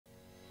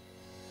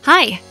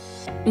Hi!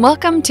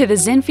 Welcome to the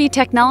Zinfi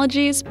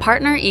Technologies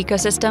Partner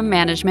Ecosystem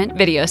Management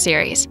video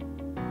series.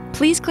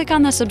 Please click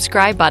on the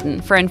subscribe button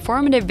for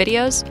informative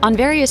videos on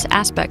various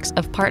aspects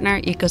of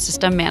partner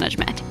ecosystem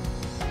management.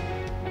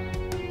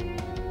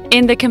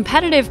 In the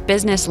competitive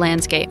business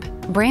landscape,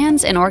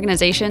 brands and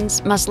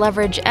organizations must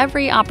leverage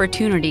every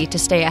opportunity to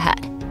stay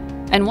ahead.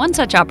 And one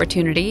such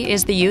opportunity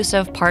is the use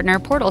of partner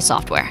portal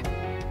software.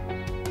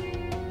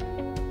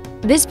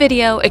 This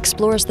video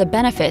explores the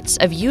benefits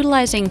of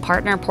utilizing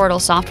partner portal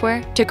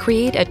software to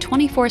create a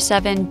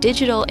 24/7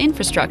 digital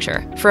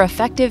infrastructure for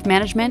effective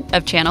management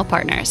of channel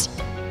partners.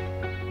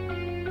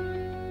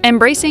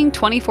 Embracing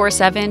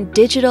 24/7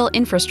 digital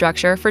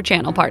infrastructure for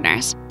channel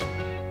partners.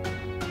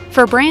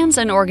 For brands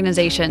and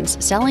organizations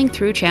selling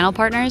through channel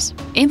partners,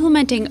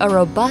 implementing a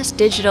robust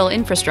digital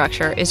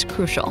infrastructure is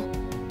crucial.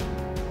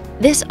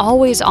 This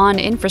always-on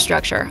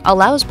infrastructure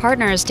allows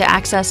partners to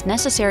access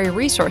necessary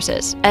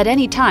resources at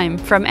any time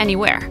from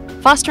anywhere,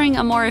 fostering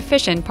a more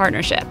efficient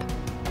partnership.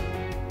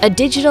 A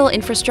digital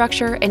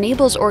infrastructure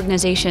enables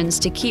organizations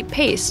to keep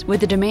pace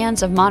with the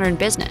demands of modern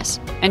business,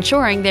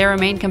 ensuring they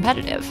remain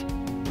competitive.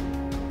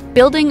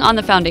 Building on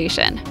the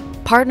foundation,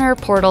 partner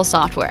portal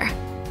software.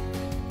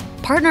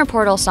 Partner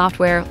portal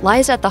software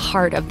lies at the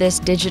heart of this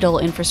digital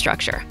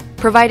infrastructure,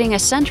 providing a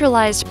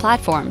centralized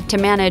platform to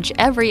manage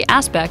every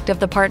aspect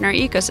of the partner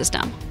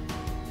ecosystem.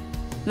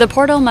 The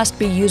portal must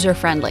be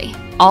user-friendly,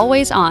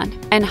 always on,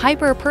 and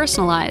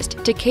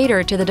hyper-personalized to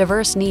cater to the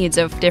diverse needs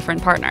of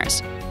different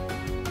partners.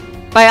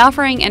 By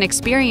offering an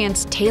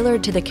experience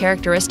tailored to the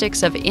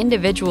characteristics of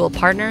individual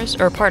partners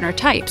or partner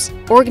types,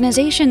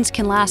 organizations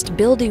can last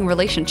building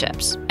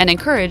relationships and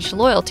encourage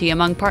loyalty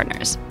among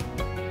partners.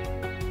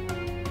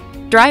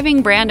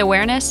 Driving brand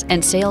awareness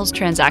and sales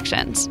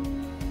transactions.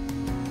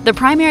 The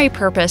primary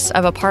purpose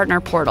of a partner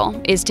portal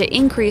is to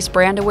increase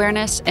brand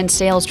awareness and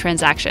sales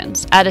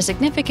transactions at a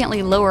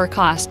significantly lower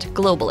cost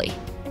globally.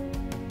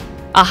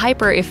 A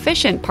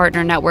hyper-efficient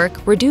partner network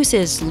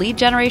reduces lead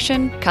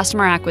generation,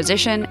 customer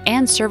acquisition,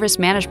 and service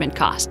management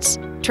costs,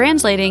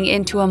 translating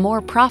into a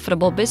more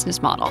profitable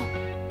business model.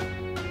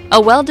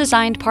 A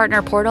well-designed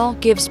partner portal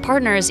gives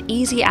partners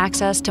easy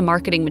access to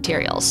marketing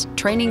materials,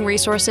 training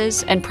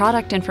resources, and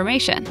product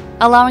information,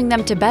 allowing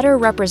them to better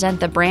represent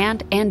the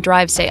brand and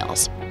drive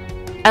sales.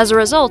 As a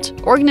result,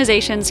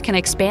 organizations can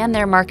expand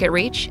their market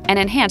reach and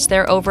enhance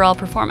their overall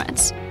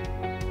performance.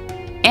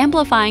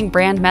 Amplifying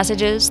brand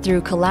messages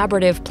through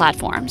collaborative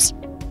platforms.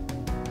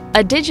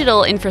 A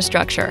digital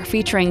infrastructure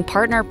featuring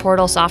partner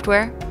portal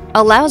software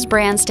allows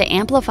brands to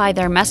amplify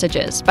their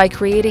messages by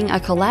creating a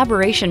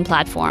collaboration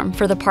platform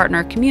for the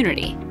partner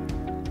community.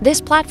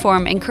 This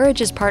platform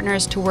encourages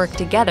partners to work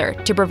together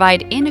to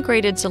provide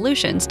integrated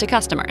solutions to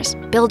customers,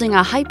 building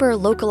a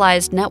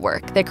hyper-localized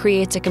network that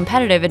creates a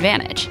competitive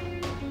advantage.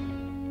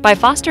 By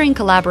fostering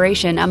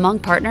collaboration among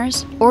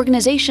partners,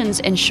 organizations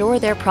ensure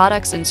their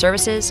products and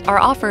services are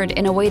offered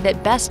in a way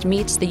that best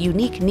meets the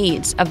unique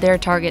needs of their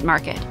target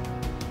market.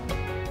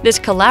 This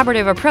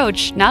collaborative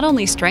approach not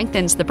only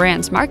strengthens the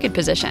brand's market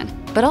position,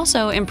 but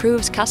also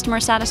improves customer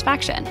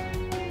satisfaction.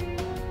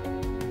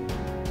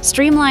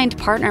 Streamlined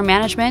partner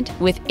management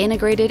with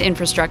integrated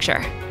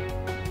infrastructure.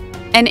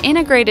 An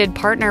integrated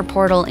partner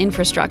portal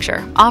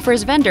infrastructure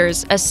offers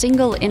vendors a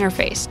single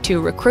interface to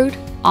recruit,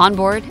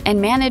 onboard,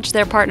 and manage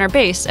their partner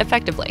base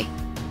effectively.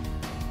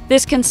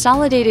 This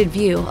consolidated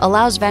view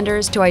allows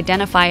vendors to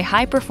identify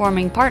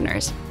high-performing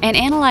partners and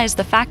analyze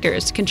the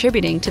factors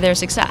contributing to their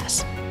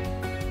success.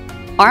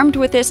 Armed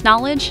with this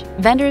knowledge,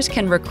 vendors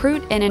can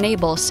recruit and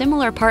enable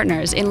similar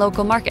partners in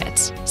local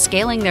markets,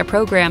 scaling their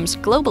programs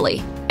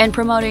globally and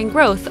promoting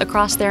growth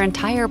across their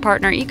entire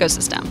partner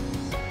ecosystem.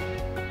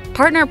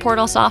 Partner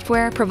portal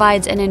software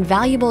provides an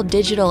invaluable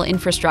digital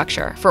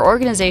infrastructure for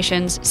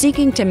organizations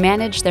seeking to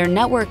manage their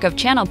network of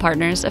channel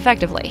partners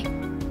effectively.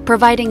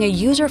 Providing a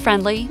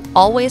user-friendly,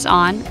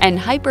 always-on, and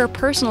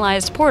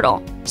hyper-personalized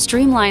portal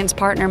streamlines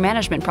partner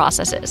management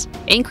processes,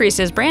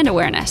 increases brand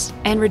awareness,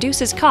 and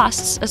reduces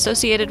costs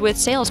associated with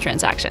sales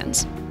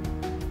transactions.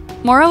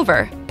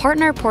 Moreover,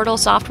 partner portal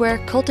software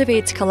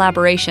cultivates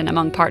collaboration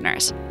among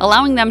partners,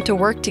 allowing them to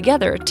work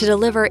together to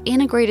deliver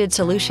integrated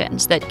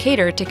solutions that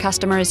cater to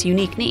customers'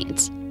 unique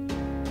needs.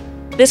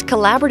 This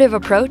collaborative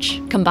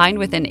approach, combined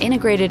with an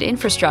integrated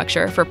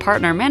infrastructure for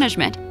partner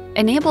management,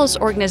 enables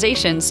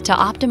organizations to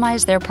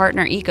optimize their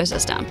partner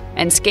ecosystem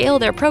and scale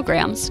their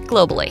programs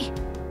globally.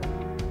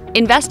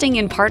 Investing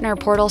in partner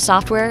portal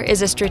software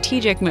is a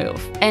strategic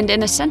move and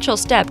an essential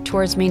step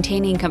towards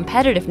maintaining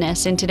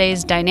competitiveness in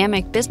today's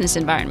dynamic business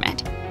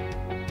environment.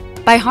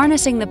 By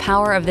harnessing the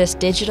power of this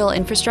digital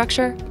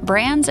infrastructure,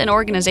 brands and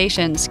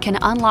organizations can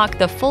unlock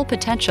the full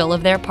potential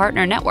of their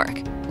partner network,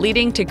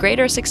 leading to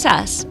greater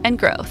success and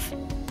growth.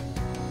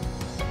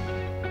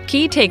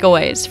 Key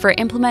takeaways for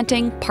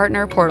implementing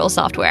partner portal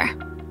software.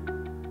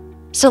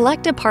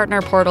 Select a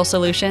partner portal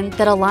solution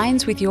that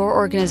aligns with your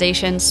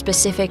organization's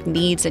specific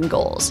needs and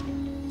goals.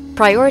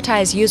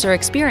 Prioritize user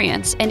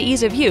experience and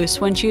ease of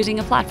use when choosing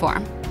a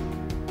platform.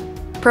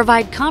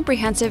 Provide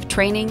comprehensive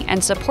training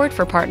and support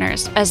for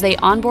partners as they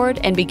onboard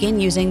and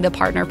begin using the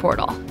partner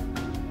portal.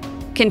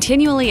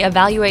 Continually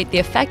evaluate the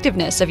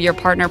effectiveness of your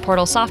partner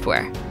portal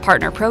software,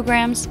 partner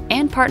programs,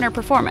 and partner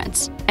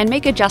performance, and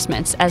make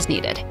adjustments as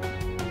needed.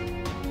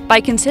 By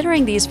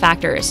considering these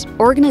factors,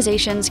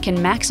 organizations can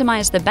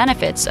maximize the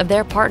benefits of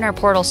their partner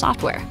portal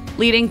software,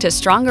 leading to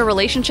stronger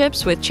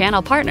relationships with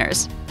channel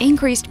partners,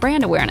 increased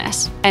brand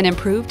awareness, and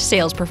improved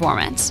sales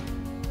performance.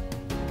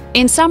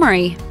 In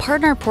summary,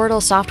 Partner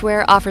Portal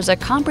software offers a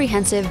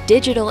comprehensive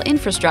digital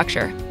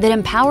infrastructure that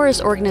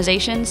empowers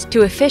organizations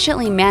to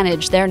efficiently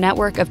manage their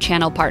network of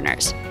channel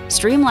partners,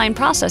 streamline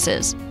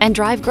processes, and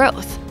drive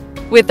growth.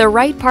 With the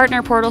right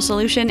Partner Portal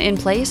solution in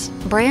place,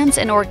 brands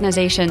and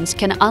organizations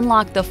can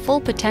unlock the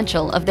full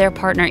potential of their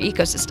partner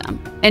ecosystem,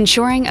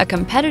 ensuring a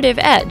competitive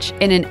edge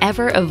in an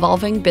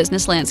ever-evolving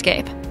business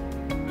landscape.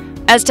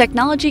 As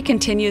technology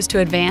continues to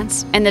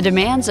advance and the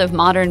demands of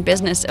modern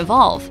business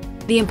evolve,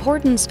 the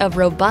importance of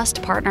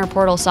robust Partner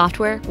Portal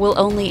software will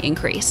only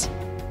increase.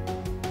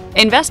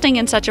 Investing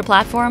in such a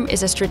platform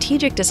is a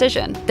strategic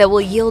decision that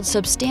will yield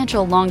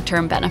substantial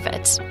long-term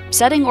benefits,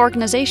 setting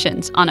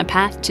organizations on a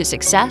path to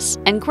success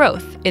and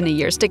growth in the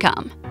years to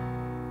come.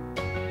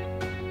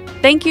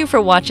 Thank you for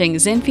watching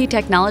Zinfi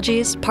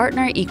Technologies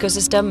Partner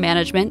Ecosystem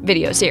Management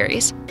video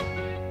series.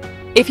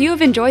 If you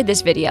have enjoyed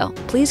this video,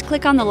 please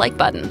click on the like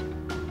button.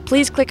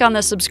 Please click on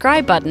the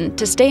subscribe button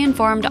to stay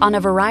informed on a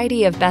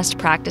variety of best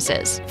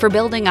practices for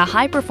building a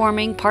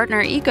high-performing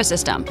partner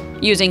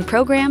ecosystem using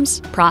programs,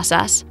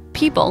 process,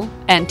 people,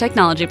 and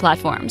technology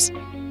platforms.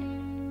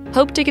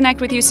 Hope to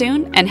connect with you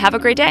soon and have a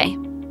great day.